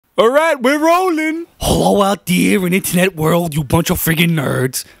Alright, we're rolling. Hello out there in internet world, you bunch of friggin'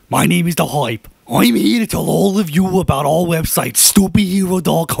 nerds. My name is The Hype. I'm here to tell all of you about our website,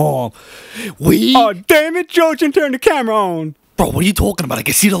 stuperhero.com. Oh, damn it, Jojo, turn the camera on. Bro, what are you talking about? I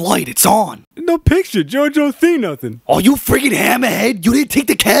can see the light, it's on. No picture, Jojo see nothing. Are you friggin' hammerhead? You didn't take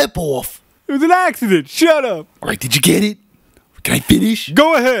the cap off. It was an accident, shut up. Alright, did you get it? Can I finish?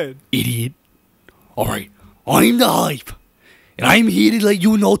 Go ahead. Idiot. Alright, I'm The Hype. And I'm here to let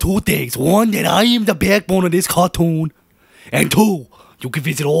you know two things. One, that I am the backbone of this cartoon. And two, you can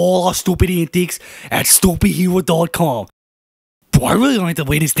visit all our stupid antics at stuperhero.com. Bro, I really like the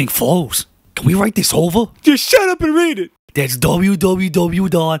way this thing flows. Can we write this over? Just shut up and read it. That's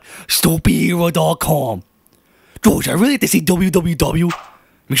www.stuperhero.com. George, I really have to say www.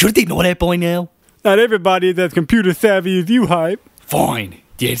 Make sure they know that by now. Not everybody is as computer savvy as you, Hype. Fine.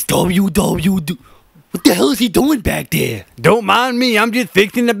 That's www. What the hell is he doing back there? Don't mind me, I'm just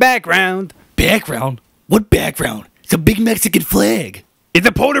fixing the background. Background? What background? It's a big Mexican flag. It's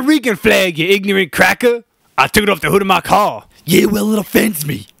a Puerto Rican flag, you ignorant cracker. I took it off the hood of my car. Yeah, well, it offends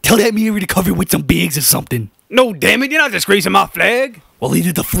me. Tell that Mary to cover it with some bags or something. No, damn it, you're not disgracing my flag. Well,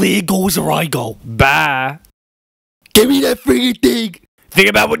 either the flag goes or I go. Bye. Give me that friggin' thing. Think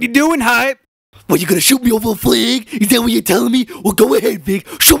about what you're doing, Hype. What, you gonna shoot me over a flag? Is that what you're telling me? Well, go ahead, Vic.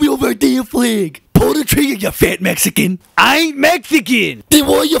 Shoot me over a damn flag. Pull the trigger, you fat Mexican. I ain't Mexican. Then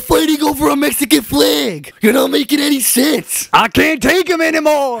why are you fighting over a Mexican flag? You're not making any sense. I can't take him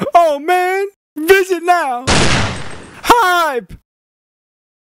anymore. Oh, man. Visit now. Hype.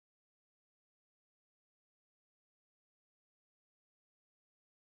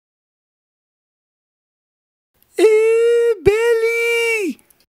 Billy.